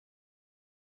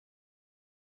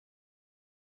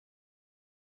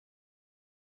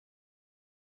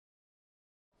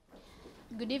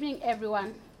Good evening,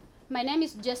 everyone. My name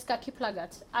is Jessica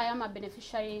Kiplagat. I am a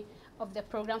beneficiary of the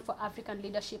Program for African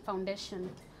Leadership Foundation.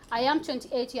 I am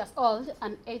 28 years old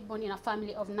and 8 born in a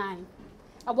family of 9.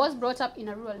 I was brought up in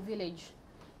a rural village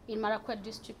in Marakwet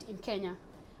district in Kenya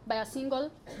by a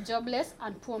single, jobless,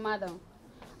 and poor mother.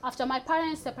 After my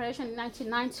parents' separation in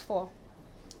 1994,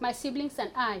 my siblings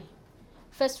and I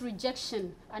faced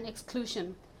rejection and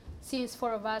exclusion since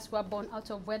 4 of us were born out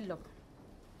of wedlock.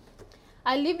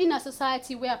 I lived in a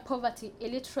society where poverty,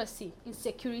 illiteracy,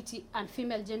 insecurity, and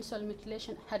female genital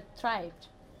mutilation had thrived.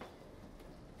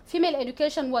 Female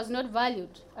education was not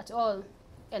valued at all,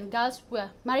 and girls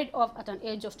were married off at an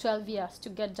age of 12 years to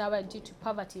get dowry due to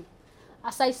poverty.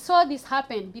 As I saw this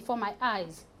happen before my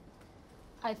eyes,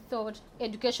 I thought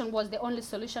education was the only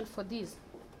solution for this.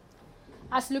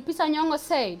 As Lupita Nyong'o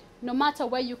said, no matter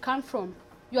where you come from,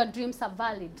 your dreams are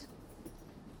valid.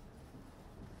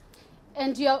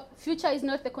 And your future is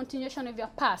not the continuation of your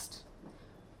past,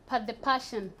 but the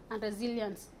passion and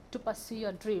resilience to pursue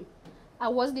your dream. I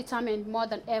was determined more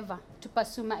than ever to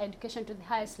pursue my education to the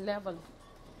highest level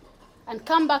and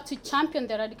come back to champion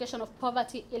the eradication of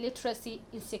poverty, illiteracy,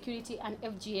 insecurity, and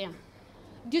FGM.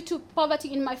 Due to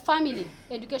poverty in my family,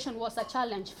 education was a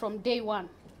challenge from day one,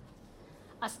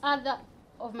 as other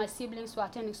of my siblings were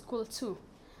attending school too.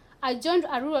 I joined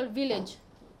a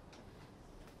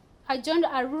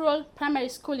rural primary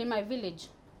school in my village,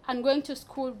 and going to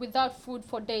school without food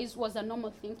for days was a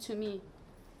normal thing to me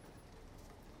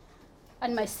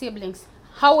and my siblings.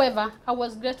 However, I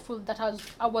was grateful that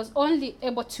I was only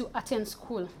able to attend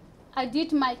school. I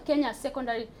did my Kenya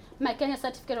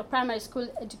Certificate of Primary School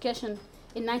Education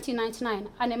in 1999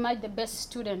 and emerged the best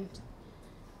student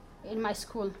in my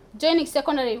school. Joining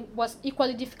secondary was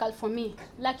equally difficult for me.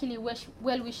 Luckily,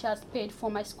 well-wishers paid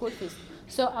for my school fees,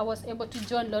 so I was able to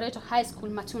join Loreto High School,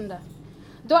 Matunda.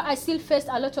 Though I still faced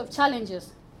a lot of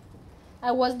challenges,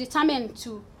 I was determined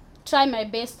to try my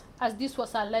best, as this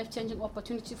was a life-changing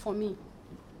opportunity for me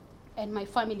and my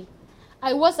family.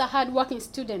 I was a hard-working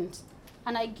student,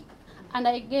 and I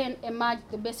again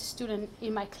emerged the best student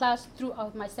in my class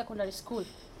throughout my secondary school.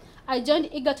 I joined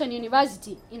Egerton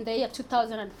University in the year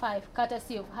 2005,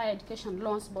 courtesy of Higher Education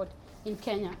Loans Board in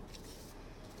Kenya,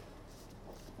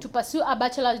 to pursue a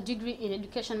bachelor's degree in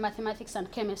education, mathematics,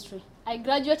 and chemistry. I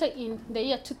graduated in the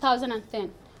year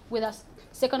 2010 with a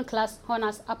second-class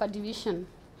honors upper division.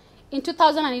 In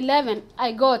 2011,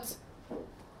 I got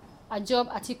a job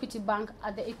at Equity Bank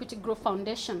at the Equity Growth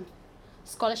Foundation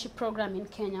scholarship program in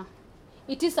Kenya.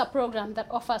 It is a program that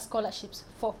offers scholarships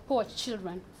for poor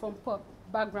children from poor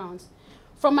backgrounds.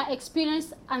 From my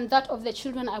experience and that of the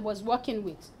children I was working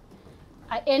with,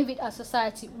 I envied a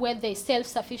society where there is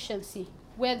self-sufficiency,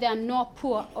 where there are no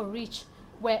poor or rich,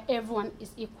 where everyone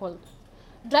is equal.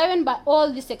 Driven by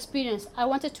all this experience, I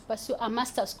wanted to pursue a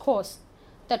master's course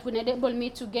that would enable me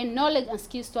to gain knowledge and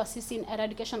skills to assist in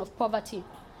eradication of poverty.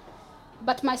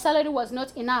 But my salary was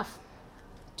not enough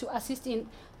to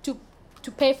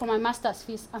to pay for my master's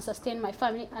fees and sustain my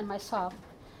family and myself.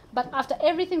 But after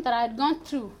everything that I had gone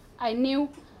through, I knew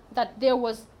that there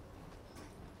was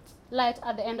light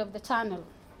at the end of the tunnel.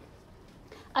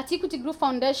 At Equity Group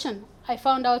Foundation, I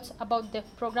found out about the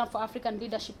Program for African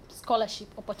Leadership Scholarship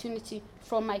opportunity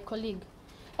from my colleague.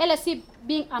 LSE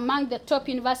being among the top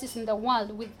universities in the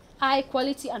world with high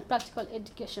quality and practical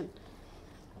education,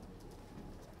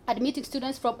 admitting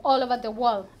students from all over the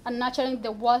world and nurturing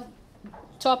the world's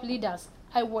top leaders,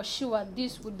 I was sure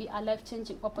this would be a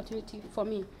life-changing opportunity for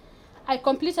me. I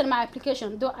completed my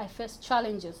application, though I faced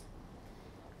challenges.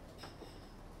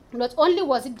 Not only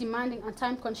was it demanding and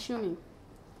time-consuming,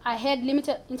 I had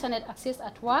limited internet access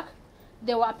at work.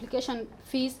 There were application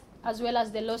fees, as well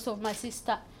as the loss of my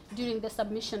sister during the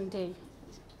submission day.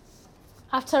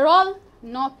 After all,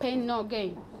 no pain, no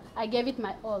gain. I gave it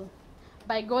my all.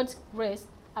 By God's grace,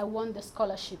 I won the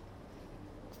scholarship.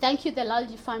 Thank you, the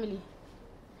Lalji family,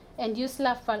 and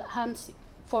Yusla Falhamsi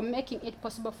for making it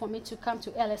possible for me to come to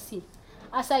LSE.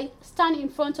 As I stand in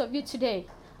front of you today,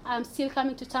 I am still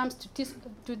coming to terms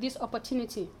to this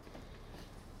opportunity.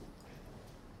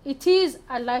 It is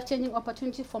a life-changing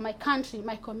opportunity for my country,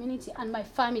 my community, and my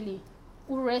family,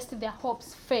 who rest their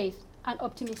hopes, faith, and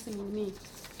optimism in me.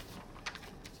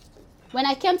 When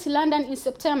I came to London in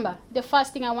September, the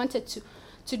first thing I wanted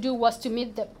to do was to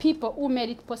meet the people who made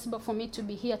it possible for me to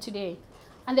be here today.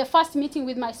 And the first meeting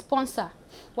with my sponsor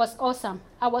was awesome.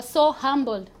 I was so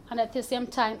humbled, and at the same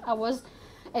time, I was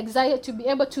excited to be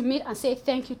able to meet and say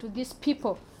thank you to these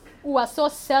people who are so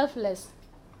selfless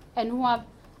and who have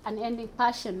an ending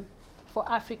passion for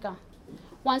Africa.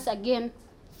 Once again,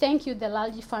 thank you, the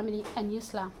Lalji family and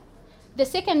Yusla. The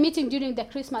second meeting during the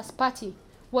Christmas party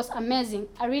was amazing.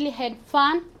 I really had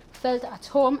fun, felt at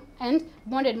home, and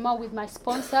bonded more with my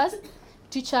sponsors,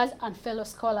 teachers, and fellow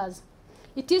scholars.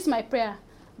 It is my prayer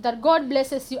that God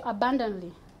blesses you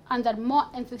abundantly and that more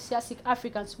enthusiastic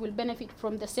Africans will benefit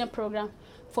from the same program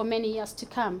for many years to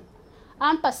come.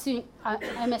 I'm pursuing an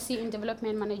MSc in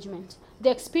Development Management.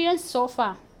 The experience so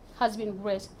far has been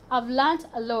great. I've learned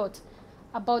a lot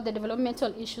about the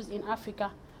developmental issues in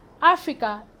Africa.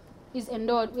 Africa is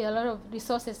endowed with a lot of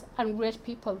resources and great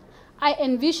people. I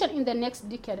envision in the next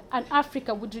decade an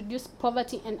Africa would reduce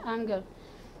poverty and hunger,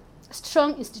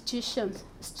 strong institutions,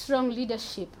 strong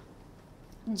leadership,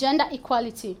 gender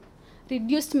equality,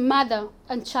 reduced mother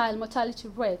and child mortality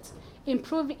rates,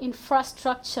 improved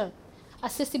infrastructure,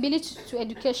 accessibility to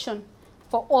education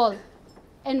for all,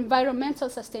 environmental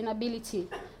sustainability,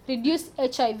 reduced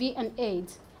HIV and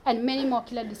AIDS, and many more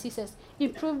killer diseases,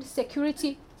 improved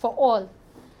security for all,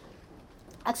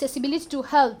 accessibility to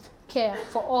health care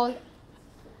for all,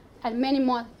 and many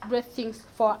more great things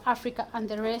for Africa and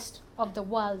the rest of the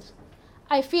world.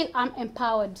 I feel I'm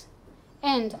empowered,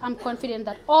 and I'm confident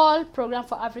that all Program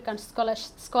for African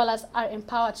Scholars are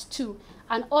empowered too,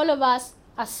 and all of us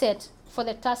are set for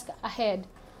the task ahead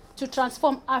to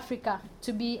transform Africa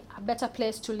to be a better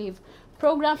place to live.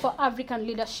 Program for African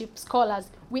Leadership Scholars,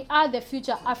 we are the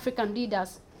future African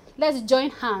leaders. Let's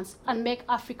join hands and make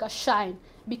Africa shine,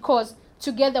 because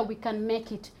together we can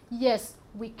make it. Yes,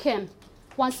 we can.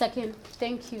 Once again,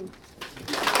 thank you.